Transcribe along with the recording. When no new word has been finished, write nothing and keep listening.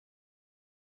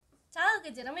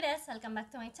Gujirami desu. Welcome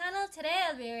back to my channel. Today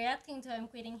I'll be reacting to I'm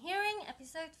Quitting Hearing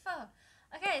episode 4.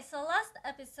 Okay, so last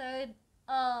episode,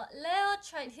 Leo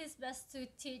tried his best to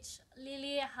teach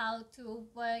Lily how to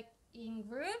work in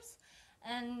groups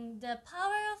and the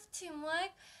power of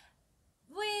teamwork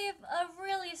with a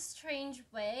really strange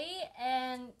way,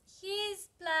 and his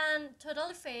plan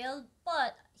totally failed,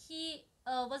 but he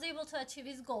was able to achieve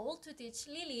his goal to teach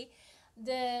Lily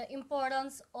the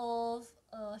importance of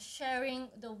sharing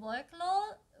the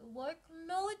workload.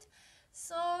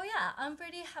 So yeah, I'm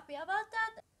pretty happy about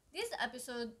that. This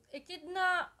episode,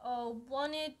 Echidna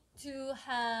wanted to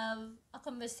have a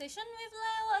conversation with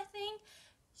Leo. I think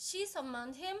she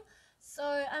summoned him, so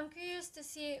I'm curious to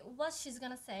see what she's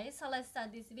gonna say. So let's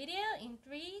start this video in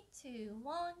 3, 2,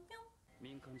 1, go.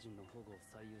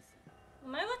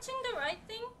 Am I watching the right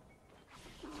thing?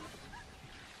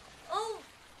 Oh,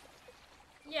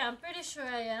 yeah, I'm pretty sure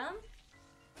I am.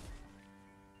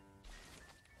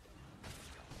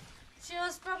 She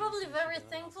was probably very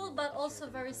thankful, but also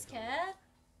very scared.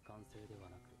 How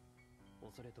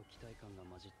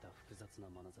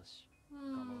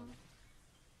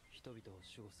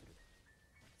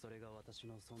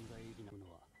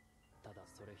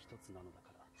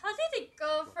did it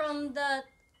go from that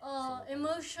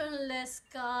emotionless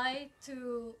guy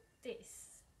to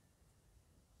this?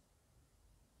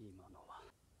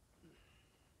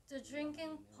 The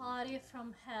drinking party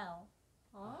from hell.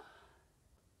 Huh?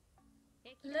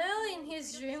 Leo in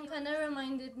his dream kinda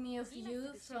reminded me of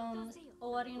you from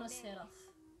Owari no Seraph.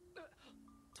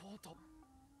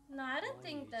 No, I don't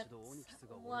think that's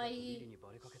why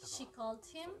she called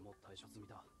him.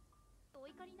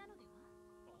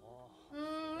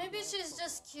 Maybe she's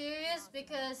just curious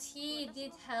because he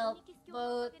did help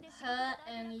both her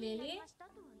and Lily.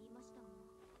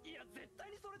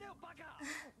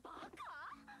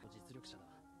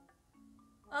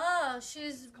 Oh,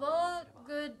 she's both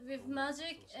good with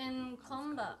magic and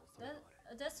combat.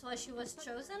 That's why she was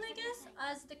chosen, I guess,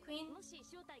 as the queen.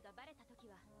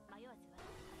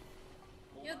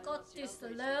 You got this,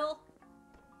 Leo.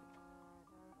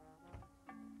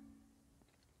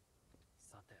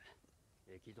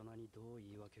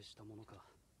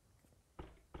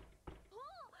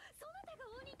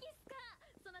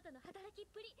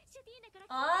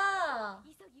 Ah!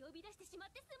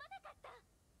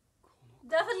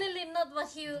 Definitely not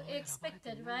what you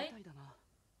expected, right?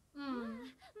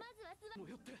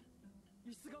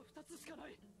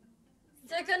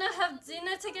 They're gonna have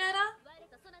dinner together?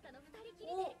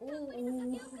 Ooh. Who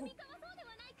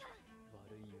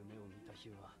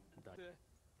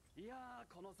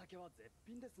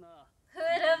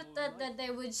would have thought that they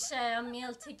would share a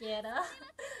meal together?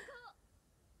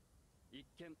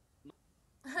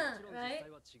 Right?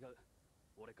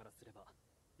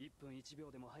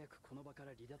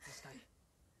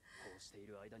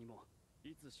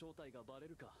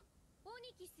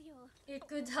 It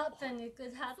could happen, it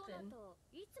could happen.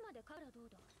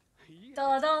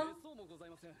 Da-dum!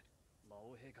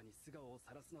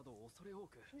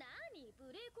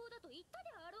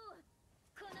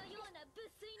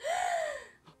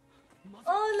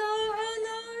 Oh no, oh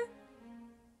no!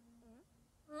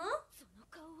 Huh?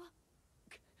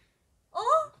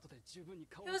 Oh!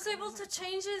 He was able to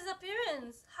change his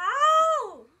appearance.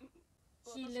 How?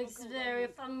 He looks very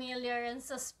familiar and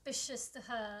suspicious to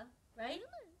her, right?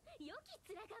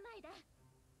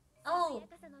 Oh,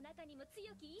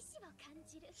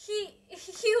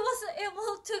 he was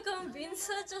able to convince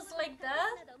her just like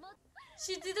that?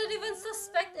 She didn't even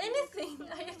suspect anything.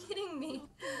 Are you kidding me?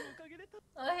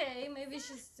 Okay, maybe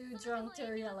she's too drunk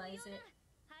to realize it.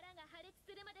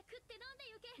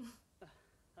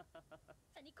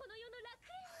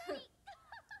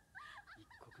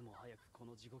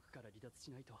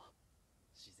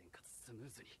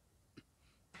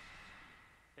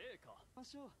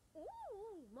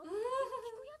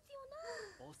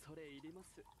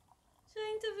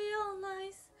 Trying to be all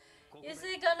nice. Is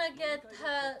he gonna get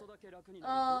her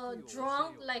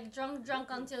drunk, like drunk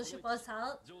until she passes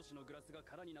out?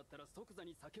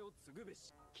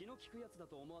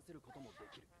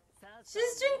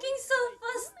 She's drinking so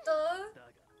fast though.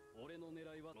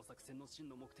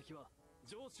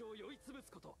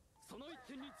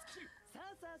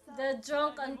 They're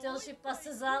drunk until she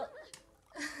passes out.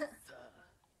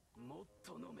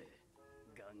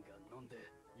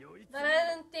 But I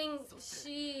don't think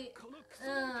she...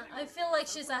 I feel like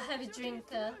she's a heavy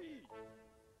drinker.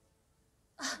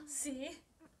 See?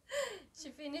 She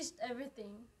finished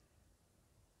everything.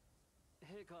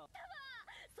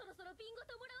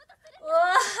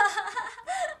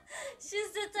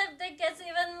 She's the type that gets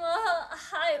even more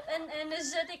hype and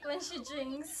energetic when she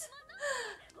drinks.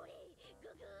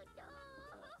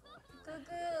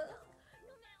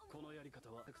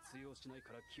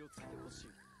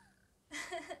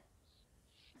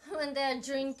 When they're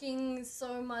drinking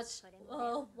so much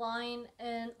wine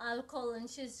and alcohol, and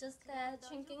she's just there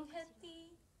drinking her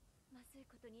tea.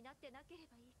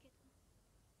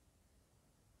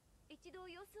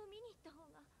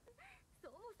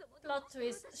 Plot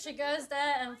twist: she goes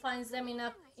there and finds them in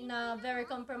a very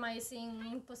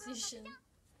compromising position.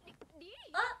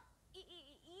 Ah!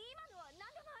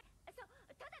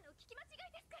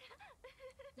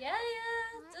 Yeah,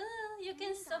 duh, you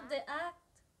can stop the act.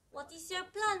 What is your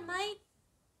plan, mate?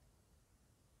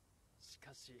 し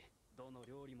かし、どの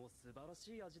料理も素晴ら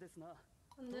しい味ですな。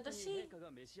特に陛下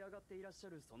が召し上がっていらっしゃ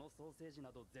るそのソーセージ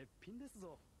など絶品です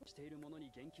ぞ。しているもの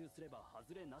に言及すれば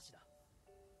外れなしだ。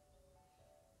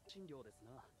診療です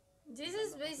な。This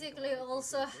is basically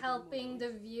also helping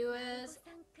the viewers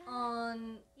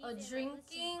on a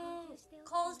drinking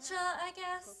culture, I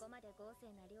guess.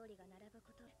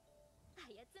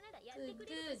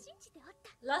 Good.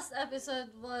 Last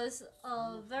episode was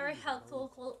very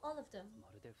helpful for all of them.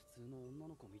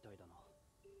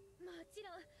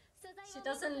 She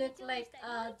doesn't look like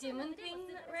a demon queen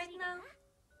right now.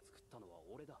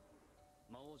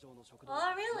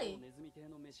 Oh, really?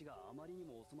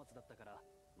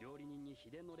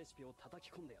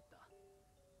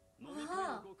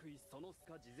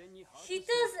 He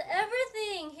does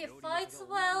everything. He fights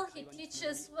well, he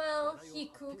teaches well, he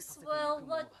cooks well.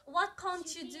 What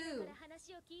can't you do?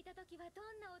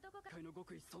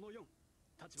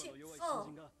 Tip 4.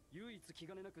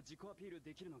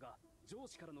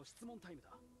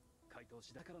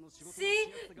 See,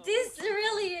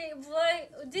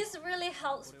 this really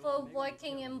helps for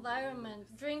working environment,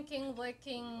 drinking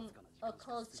working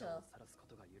culture.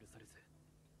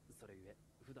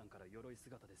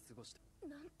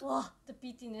 Oh, the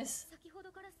pittiness.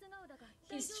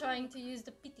 He's trying to use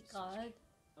the pity card.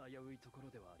 I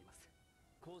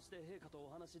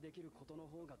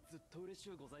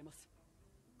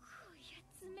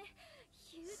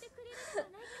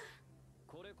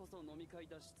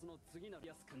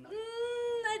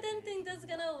don't think that's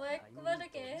gonna work, but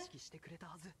okay.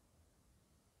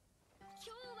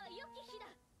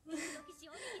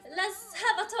 Let's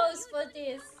have a toast for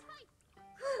this.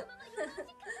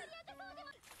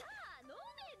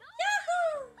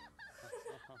 Yahoo!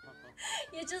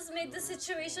 You just made the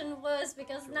situation worse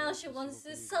because now she wants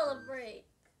to celebrate.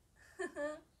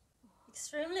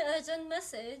 Extremely urgent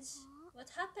message. What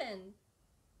happened?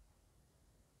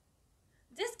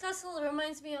 This castle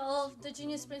reminds me of the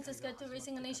Genius Princess Guide to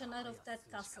Raising a Nation out of that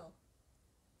castle.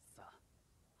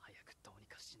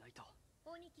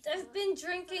 They've been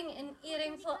drinking and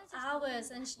eating for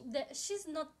hours and she's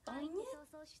not done yet?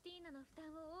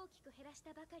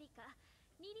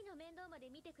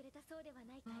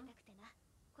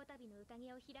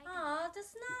 Aw,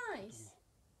 that's nice.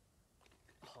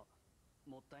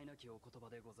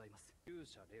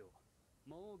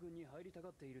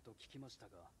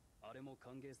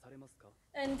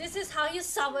 And this is how you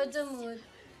sour the mood.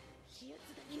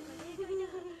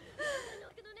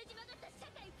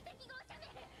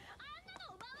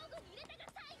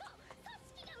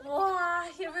 Wow,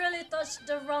 he really touched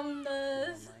the wrong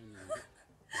nerve.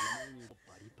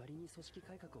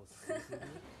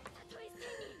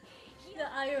 The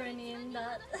irony in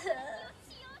that.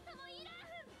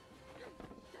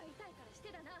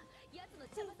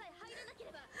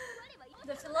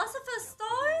 The Philosopher's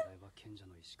Stone?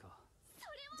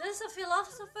 There's a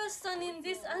Philosopher's Stone in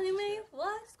this anime?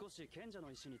 What?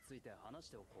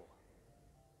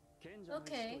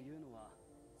 Okay.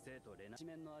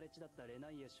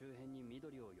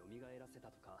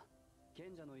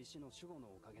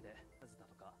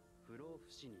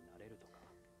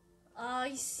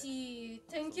 I see.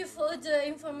 Thank you for the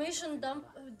information dump.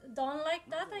 Don't like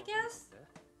that, I guess?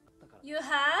 You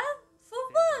have? For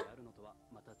what?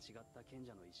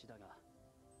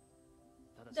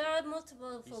 There are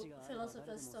multiple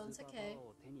Philosopher's Stones, okay.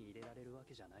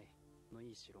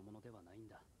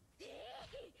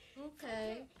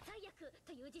 Okay.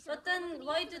 But then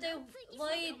why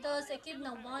does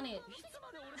Echidna want it?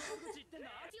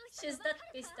 She's that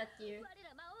pissed at you.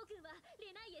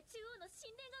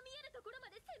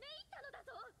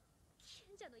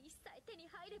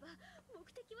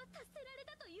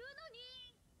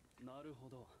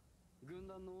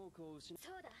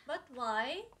 But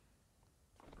why?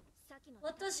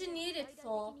 What does she need it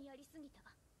for?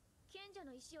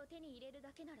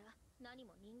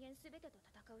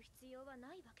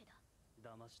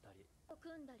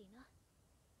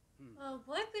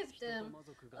 Work with them.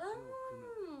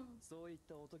 Oh.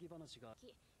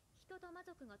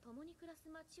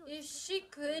 If she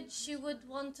could, she would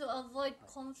want to avoid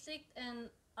conflict and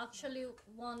actually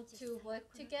want to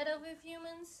work together with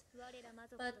humans.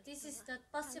 But this is not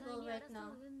possible right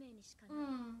now.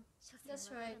 That's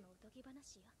right.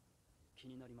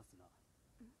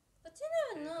 But you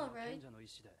never know, right?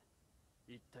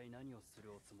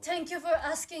 Thank you for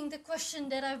asking the question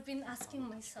that I've been asking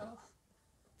myself.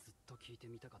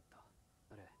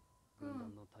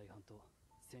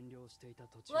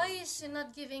 Why is she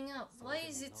not giving up? Why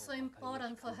is it so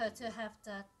important for her to have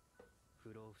that?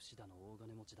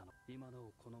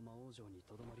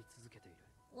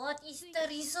 What is the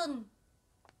reason?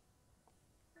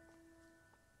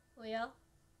 뭐야?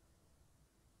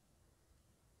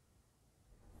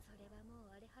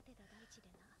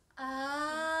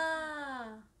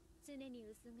 Ah,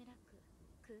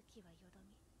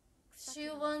 she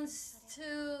wants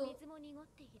to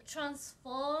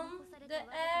transform the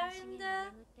air in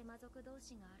there.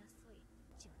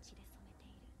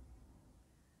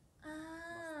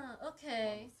 Ah,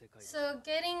 okay. So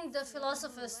getting the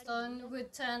Philosopher's Stone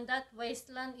would turn that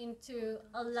wasteland into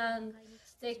a land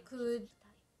they could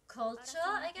culture,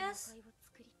 I guess.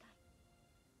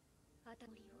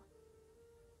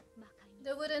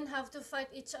 They wouldn't have to fight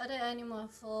each other anymore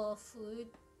for food.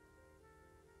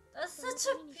 That's such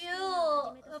a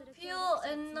pure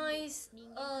and nice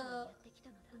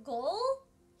goal.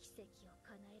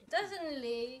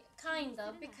 Definitely,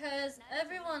 kinda, because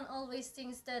everyone always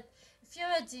thinks that if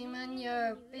you're a demon,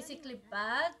 you're basically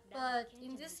bad. But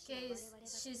in this case,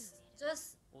 she's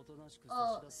just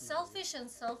selfish and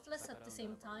selfless at the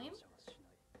same time.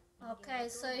 Okay,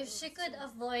 so if she could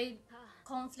avoid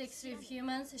conflicts with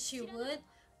humans, she would,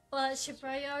 but she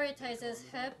prioritizes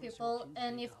her people,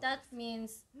 and if that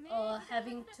means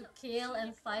having to kill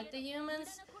and fight the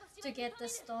humans to get the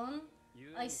stone,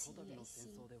 I see.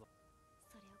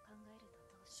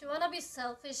 She wanna be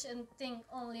selfish and think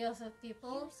only of her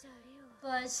people,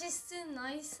 but she's still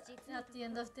nice at the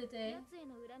end of the day.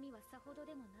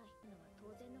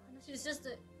 She's just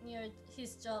doing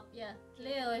his job, yeah.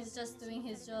 Leo is just doing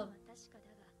his job.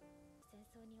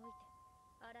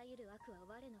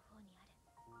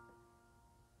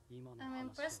 I'm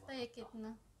impressed by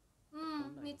Echidna.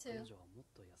 Me too.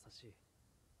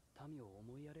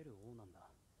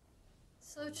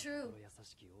 So true.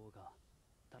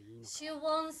 She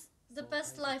wants the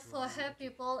best life for her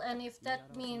people, and if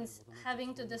that means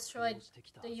having to destroy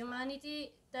the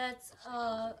humanity, that's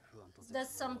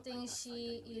something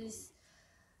she is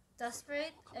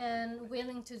desperate and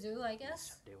willing to do, I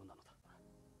guess.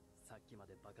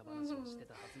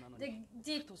 The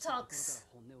deep talks.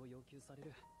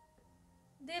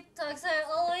 Deep talks are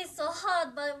always so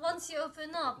hard, but once you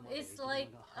open up, it's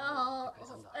like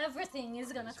everything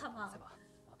is gonna come out.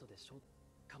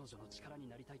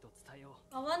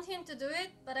 I want him to do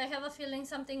it, but I have a feeling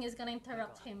something is gonna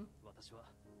interrupt him.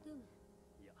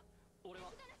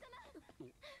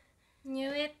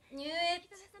 Knew it, knew it.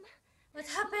 What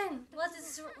happened?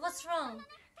 What's wrong?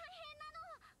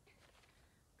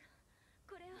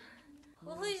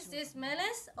 Who is this,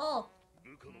 Melis? Oh.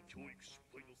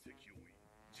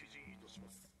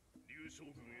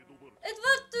 It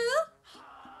worked too?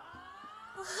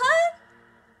 What?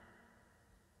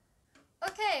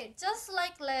 Okay, just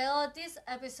like Leo, this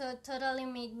episode totally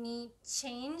made me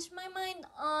change my mind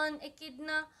on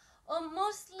Echidna. Or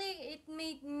mostly it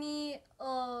made me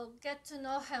get to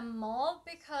know her more,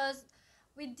 because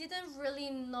we didn't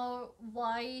really know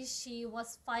why she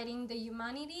was fighting the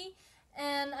humanity.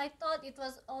 And I thought it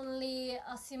was only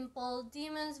a simple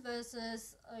demons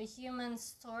versus a human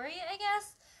story, I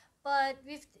guess. But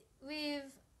with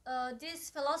this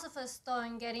Philosopher's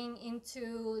Stone getting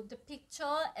into the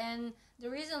picture and the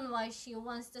reason why she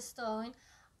wants the stone,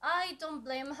 I don't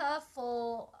blame her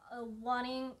for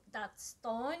wanting that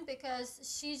stone, because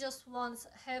she just wants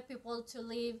her people to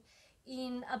live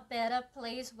in a better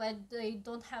place where they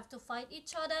don't have to fight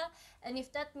each other, and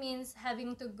if that means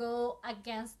having to go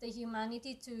against the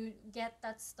humanity to get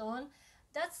that stone,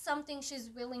 that's something she's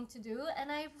willing to do,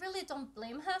 and I really don't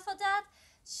blame her for that.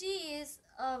 She is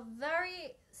a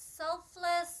very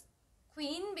selfless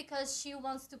queen because she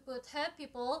wants to put her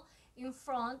people in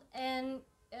front, and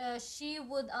she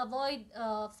would avoid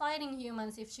fighting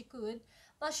humans if she could,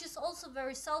 but she's also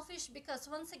very selfish because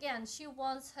once again she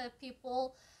wants her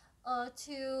people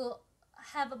to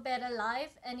have a better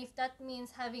life, and if that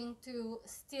means having to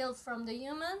steal from the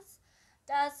humans,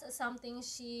 that's something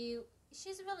she's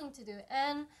willing to do.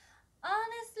 And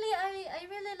honestly, I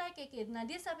really like Echidna.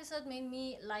 This episode made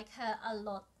me like her a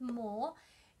lot more.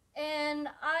 And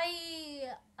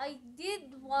I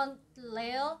did want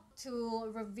Leo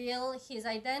to reveal his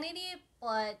identity,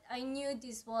 but I knew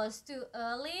this was too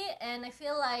early, and I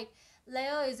feel like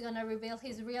Leo is gonna reveal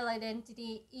his real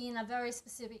identity in a very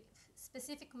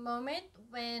specific moment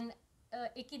when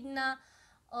Echidna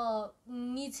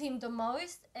needs him the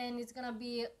most, and it's gonna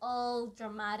be all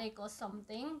dramatic or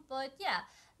something. But yeah,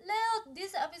 Leo,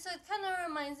 this episode kind of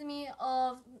reminds me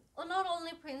of not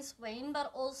only Prince Wayne,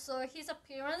 but also his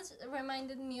appearance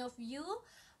reminded me of you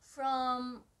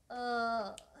from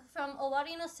uh, from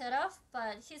Owarino Seraph,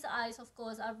 but his eyes, of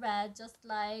course, are red, just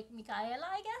like Michaela,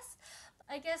 I guess.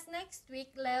 I guess next week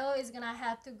Leo is gonna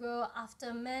have to go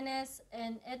after Menes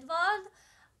and Edward,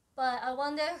 but I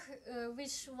wonder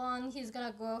which one he's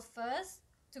gonna go first.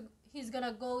 He's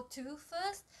gonna go to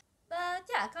first. But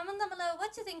yeah, comment down below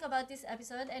what you think about this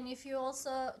episode, and if you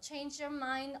also change your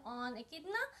mind on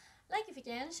Echidna, like if you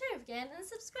can, share if you can, and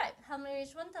subscribe. Help me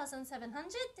reach 1,700.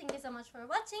 Thank you so much for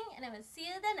watching, and I will see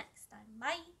you the next time.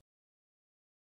 Bye!